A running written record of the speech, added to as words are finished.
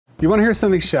You want to hear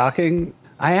something shocking?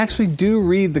 I actually do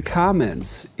read the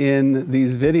comments in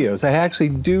these videos. I actually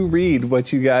do read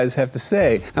what you guys have to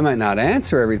say. I might not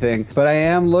answer everything, but I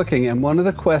am looking, and one of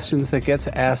the questions that gets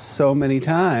asked so many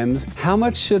times, how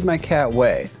much should my cat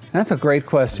weigh? That's a great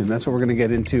question. That's what we're gonna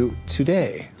get into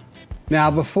today. Now,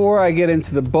 before I get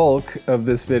into the bulk of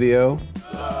this video,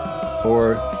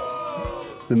 or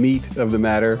the meat of the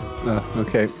matter.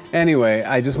 Okay. Anyway,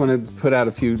 I just want to put out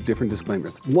a few different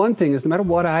disclaimers. One thing is, no matter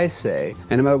what I say,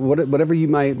 and no matter whatever you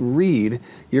might read,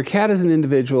 your cat is an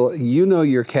individual, you know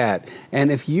your cat,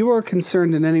 and if you are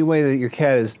concerned in any way that your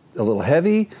cat is a little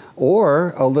heavy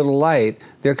or a little light,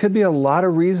 there could be a lot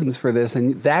of reasons for this,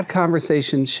 and that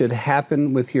conversation should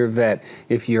happen with your vet.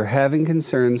 If you're having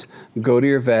concerns, go to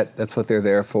your vet. That's what they're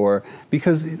there for.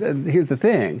 Because here's the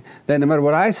thing, that no matter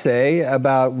what I say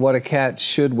about what a cat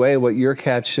should weigh, what your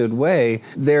cat should weigh,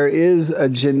 there is a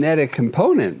genetic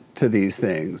component to these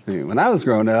things. I mean, when I was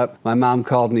growing up, my mom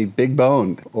called me big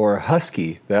boned or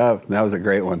husky. That was a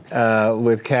great one.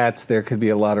 With cats, there could be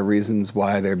a lot of reasons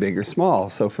why they're big or small.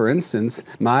 So for instance,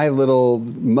 my little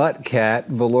mutt cat,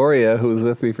 Valoria, who was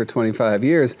with me for 25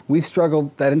 years, we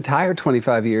struggled that entire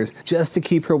 25 years just to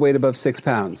keep her weight above 6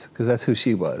 pounds, because that's who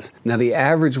she was. Now the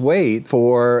average weight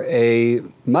for a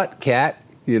mutt cat,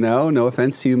 you know, no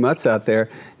offense to you mutts out there,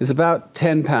 is about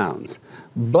 10 pounds.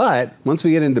 But once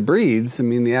we get into breeds, I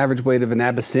mean, the average weight of an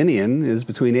Abyssinian is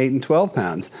between 8 and 12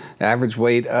 pounds. The average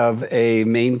weight of a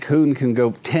Maine Coon can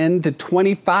go 10 to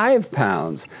 25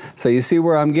 pounds. So you see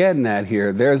where I'm getting at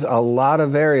here. There's a lot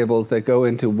of variables that go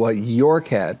into what your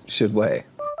cat should weigh.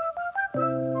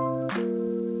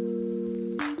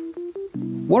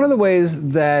 One of the ways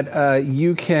that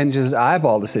you can just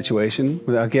eyeball the situation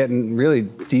without getting really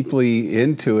deeply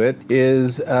into it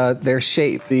is their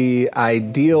shape, the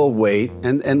ideal weight.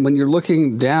 And when you're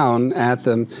looking down at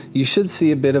them, you should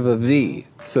see a bit of a V.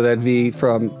 So that V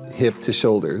from hip to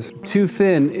shoulders. Too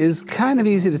thin is kind of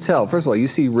easy to tell. First of all, you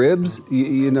see ribs,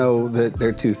 you know that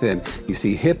they're too thin. You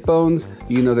see hip bones,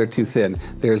 you know they're too thin.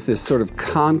 There's this sort of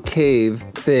concave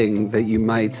thing that you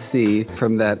might see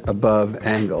from that above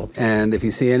angle. And if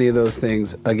you see any of those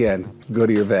things, again, go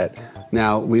to your vet.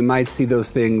 Now, we might see those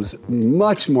things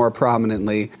much more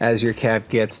prominently as your cat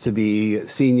gets to be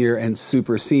senior and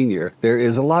super senior. There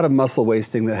is a lot of muscle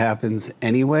wasting that happens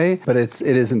anyway, but it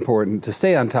is important to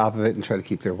stay on top of it and try to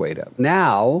keep their weight up.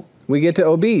 Now, we get to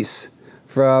obese.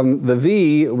 From the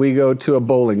V, we go to a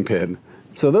bowling pin.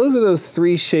 So those are those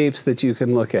three shapes that you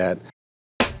can look at.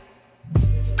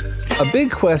 A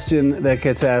big question that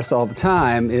gets asked all the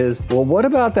time is, well, what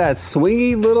about that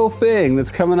swingy little thing that's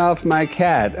coming off my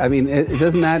cat? I mean,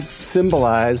 doesn't that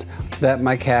symbolize that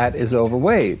my cat is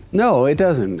overweight? No, it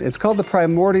doesn't. It's called the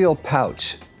primordial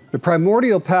pouch. The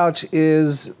primordial pouch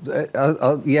is,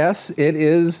 yes, it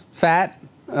is fat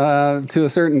to a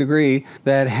certain degree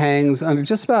that hangs under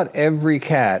just about every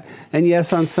cat. And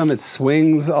yes, on some it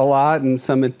swings a lot and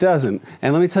some it doesn't.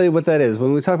 And let me tell you what that is.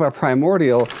 When we talk about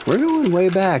primordial, we're going way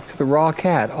back to the raw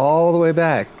cat, all the way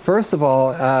back. First of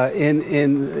all,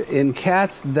 in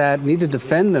cats that need to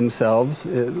defend themselves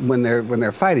when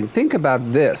they're fighting, think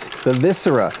about this, the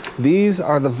viscera. These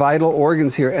are the vital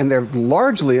organs here, and they're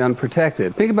largely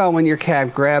unprotected. Think about when your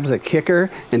cat grabs a kicker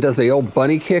and does the old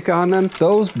bunny kick on them.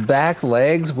 Those back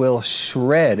legs will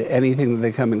shred anything that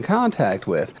they come in contact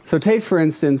with. So take, for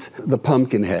instance, the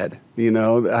pumpkin head, you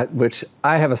know, which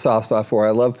I have a soft spot for.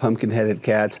 I love pumpkin-headed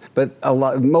cats, but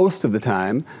most of the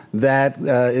time, that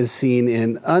is seen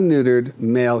in unneutered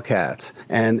male cats.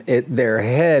 And their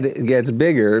head gets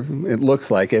bigger, it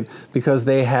looks like it, because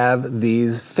they have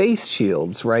these face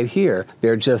shields right here.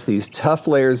 They're just these tough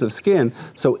layers of skin,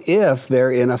 so if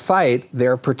they're in a fight,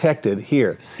 they're protected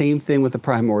here. Same thing with the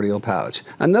primordial pouch.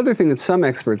 Another thing that some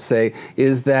experts say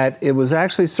is that it was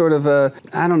actually sort of a,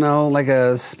 I don't know, like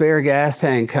a spare gas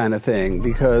tank kind of thing,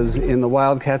 because in the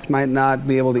wild, cats might not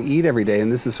be able to eat every day,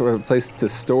 and this is sort of a place to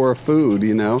store food,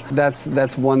 you know?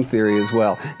 That's one theory as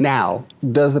well. Now,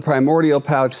 does the primordial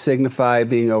pouch signify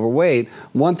being overweight?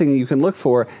 One thing you can look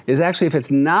for is actually if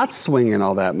it's not swinging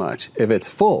all that much, if it's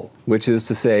full, which is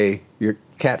to say your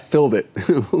cat filled it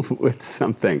with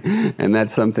something, and that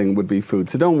something would be food.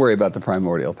 So don't worry about the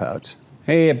primordial pouch.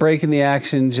 Hey, a break in the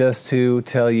action just to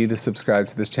tell you to subscribe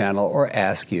to this channel, or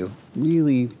ask you,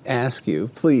 really ask you,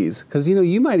 please. Because you know,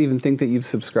 you might even think that you've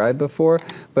subscribed before,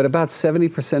 but about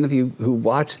 70% of you who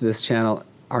watch this channel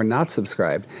are not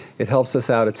subscribed. It helps us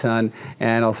out a ton.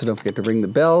 And also don't forget to ring the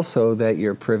bell so that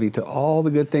you're privy to all the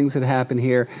good things that happen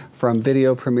here, from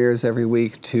video premieres every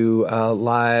week to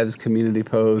lives, community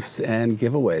posts, and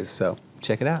giveaways. So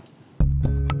check it out.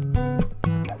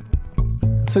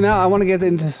 So now I want to get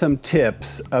into some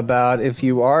tips about if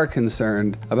you are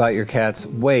concerned about your cat's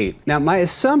weight. Now, my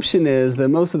assumption is that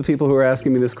most of the people who are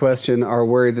asking me this question are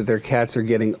worried that their cats are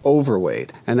getting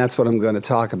overweight, and that's what I'm going to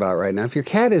talk about right now. If your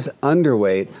cat is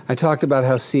underweight, I talked about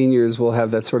how seniors will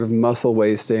have that sort of muscle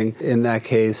wasting. In that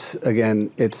case,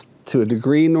 again, it's to a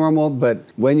degree normal, but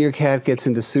when your cat gets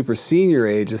into super senior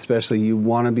age especially, you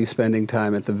want to be spending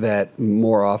time at the vet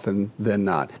more often than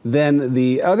not. Then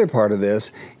the other part of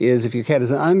this is if your cat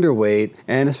is underweight,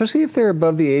 and especially if they're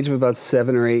above the age of about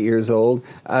 7 or 8 years old,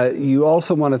 you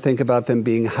also want to think about them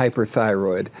being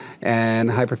hyperthyroid. And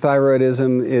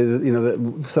hyperthyroidism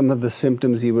is, some of the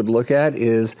symptoms you would look at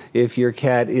is if your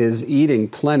cat is eating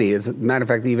plenty, as a matter of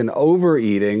fact, even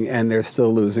overeating, and they're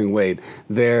still losing weight.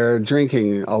 They're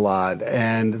drinking a lot,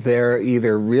 and they're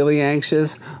either really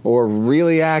anxious or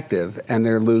really active and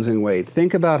they're losing weight.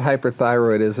 Think about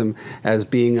hyperthyroidism as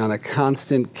being on a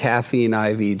constant caffeine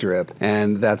IV drip,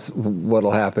 and that's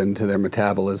what'll happen to their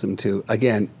metabolism to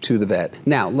the vet.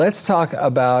 Now, let's talk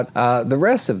about the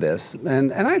rest of this,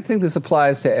 and I think this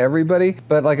applies to everybody,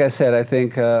 but like I said, I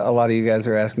think a lot of you guys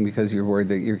are asking because you're worried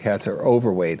that your cats are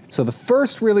overweight. So the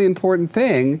first really important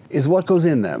thing is what goes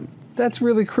in them. That's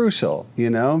really crucial,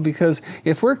 because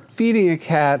if we're feeding a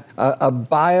cat a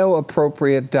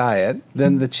bio-appropriate diet,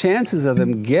 then the chances of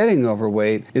them getting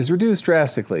overweight is reduced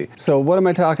drastically. So what am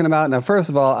I talking about? Now, first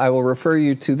of all, I will refer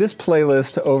you to this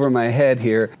playlist over my head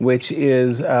here, which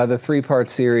is the 3-part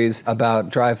series about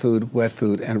dry food, wet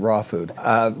food, and raw food.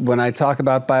 When I talk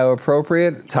about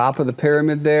bio-appropriate, top of the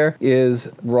pyramid there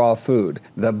is raw food.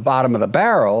 The bottom of the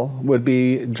barrel would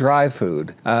be dry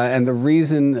food. And the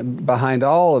reason behind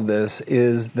all of this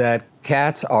is that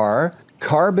cats are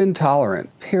carb intolerant,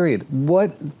 period.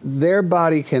 What their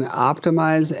body can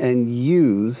optimize and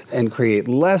use and create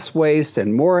less waste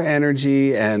and more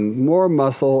energy and more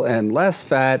muscle and less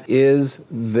fat is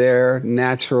their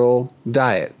natural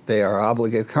diet. They are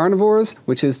obligate carnivores,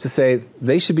 which is to say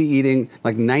they should be eating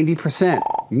like 90%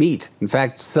 meat. In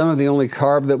fact, some of the only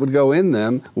carb that would go in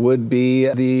them would be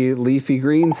the leafy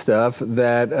green stuff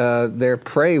that their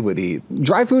prey would eat.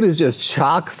 Dry food is just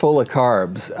chock full of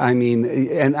carbs. I mean,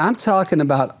 and I'm talking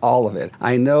about all of it.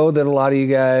 I know that a lot of you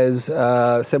guys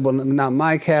said, well, not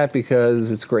my cat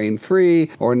because it's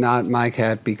grain-free, or not my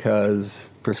cat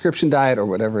because prescription diet or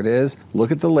whatever it is.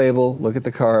 Look at the label, look at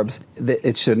the carbs that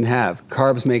it shouldn't have.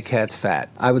 Carbs make cats fat.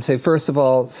 I would say, first of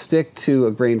all, stick to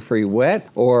a grain-free wet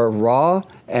or raw,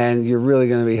 and you're really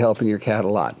going to be helping your cat a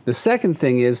lot. The second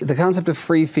thing is the concept of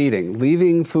free feeding,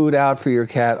 leaving food out for your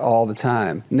cat all the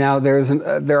time. Now, there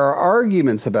are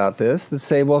arguments about this that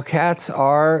say, well, cats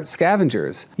are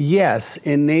scavengers. Yes,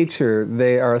 in nature,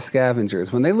 they are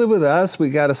scavengers. When they live with us,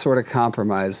 we got to sort of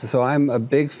compromise. So I'm a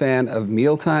big fan of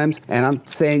meal times, and I'm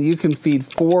saying you can feed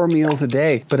 4 meals a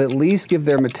day, but at least give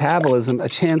their metabolism a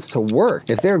chance to work.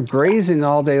 If they're grazing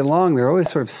all day long, they're always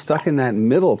sort of stuck in that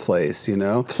middle place,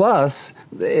 Plus,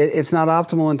 it's not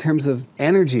optimal in terms of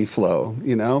energy flow,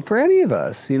 for any of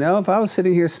us. If I was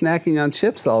sitting here snacking on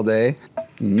chips all day,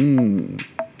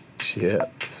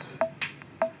 chips.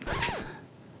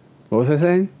 What was I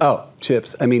saying? Oh,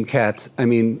 chips. I mean cats. I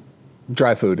mean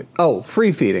dry food. Oh,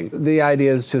 free feeding. The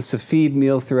idea is just to feed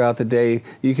meals throughout the day.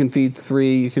 You can feed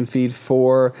 3, you can feed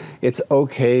 4. It's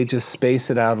okay, just space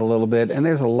it out a little bit. And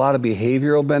there's a lot of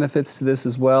behavioral benefits to this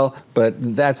as well, but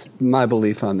that's my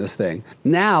belief on this thing.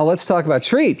 Now, let's talk about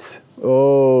treats.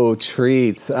 Oh,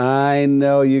 treats. I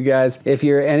know, you guys, if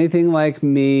you're anything like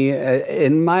me,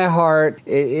 in my heart,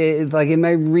 like in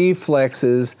my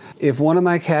reflexes, if one of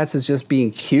my cats is just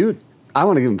being cute, I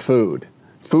want to give him food.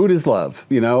 Food is love,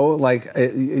 like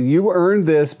you earned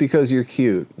this because you're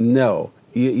cute. No.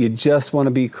 You just want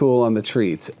to be cool on the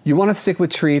treats. You want to stick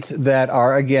with treats that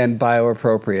are, again,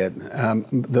 bio-appropriate.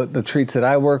 The treats that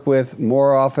I work with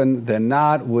more often than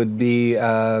not would be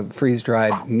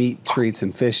freeze-dried meat treats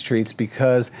and fish treats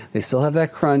because they still have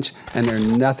that crunch and they're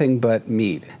nothing but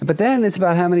meat. But then it's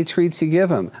about how many treats you give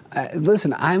them.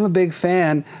 Listen, I'm a big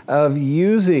fan of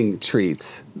using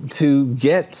treats to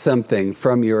get something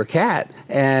from your cat.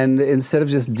 And instead of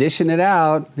just dishing it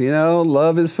out,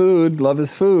 love is food, love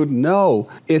is food. No.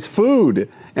 It's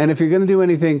food. And if you're going to do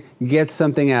anything, get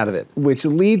something out of it. Which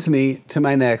leads me to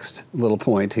my next little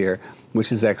point here.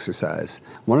 which is exercise.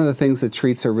 One of the things that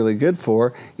treats are really good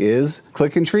for is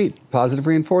click and treat, positive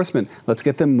reinforcement. Let's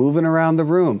get them moving around the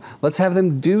room. Let's have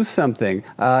them do something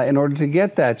in order to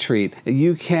get that treat.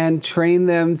 You can train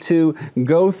them to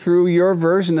go through your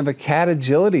version of a cat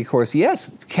agility course.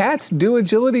 Yes, cats do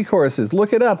agility courses.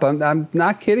 Look it up. I'm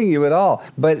not kidding you at all.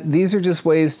 But these are just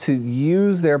ways to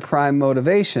use their prime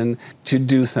motivation to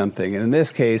do something. And in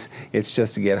this case, it's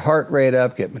just to get heart rate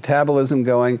up, get metabolism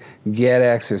going, get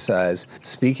exercise.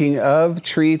 Speaking of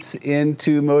treats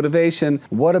into motivation,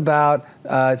 what about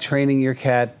training your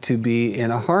cat to be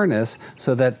in a harness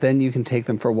so that then you can take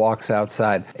them for walks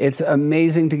outside? It's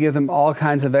amazing to give them all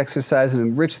kinds of exercise and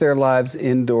enrich their lives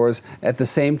indoors. At the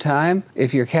same time,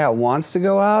 if your cat wants to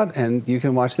go out, and you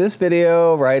can watch this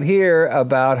video right here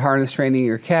about harness training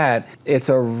your cat, it's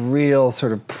a real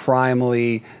sort of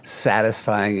primally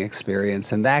satisfying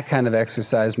experience. And that kind of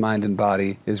exercise, mind and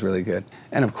body, is really good.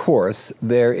 And of course,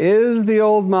 there is the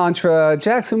old mantra.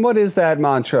 Jackson, what is that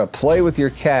mantra? Play with your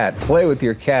cat. Play with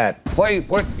your cat. Play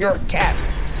with your cat.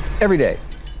 Every day.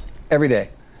 Every day.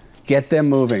 Get them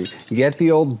moving. Get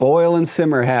the old boil and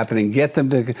simmer happening. Get them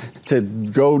to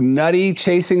go nutty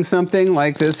chasing something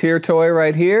like this here toy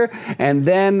right here. And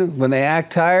then when they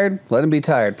act tired, let them be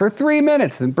tired for 3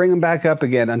 minutes, then bring them back up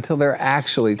again until they're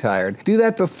actually tired. Do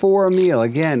that before a meal.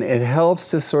 Again, it helps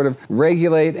to sort of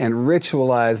regulate and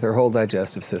ritualize their whole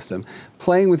digestive system.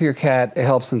 Playing with your cat, it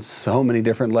helps on so many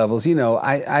different levels. You know,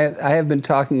 I have been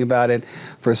talking about it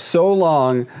for so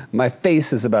long, my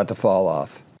face is about to fall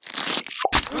off.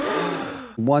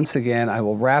 Once again, I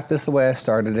will wrap this the way I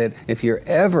started it. If you're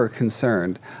ever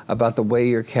concerned about the way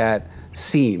your cat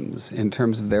seems in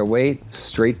terms of their weight,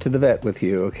 straight to the vet with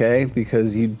you, okay?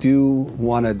 Because you do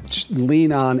want to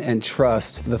lean on and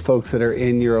trust the folks that are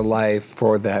in your life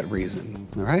for that reason,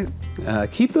 all right?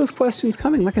 Keep those questions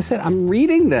coming. Like I said, I'm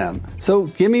reading them. So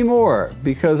give me more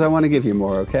because I want to give you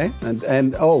more, okay?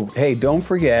 And oh, hey, don't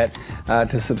forget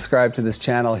to subscribe to this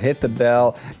channel, hit the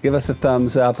bell, give us a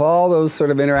thumbs up, all those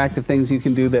sort of interactive things you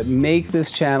can do that make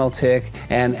this channel tick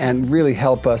and really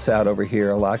help us out over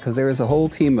here a lot because there is a whole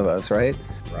team of us, right?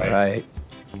 Right.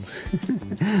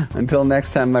 Until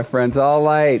next time, my friends, all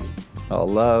light, all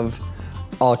love,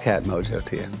 all cat mojo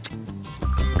to you.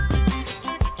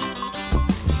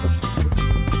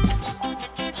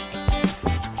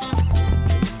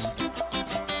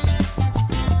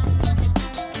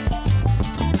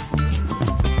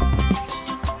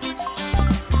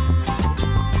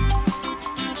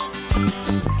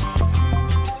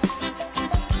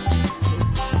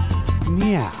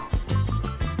 Yeah.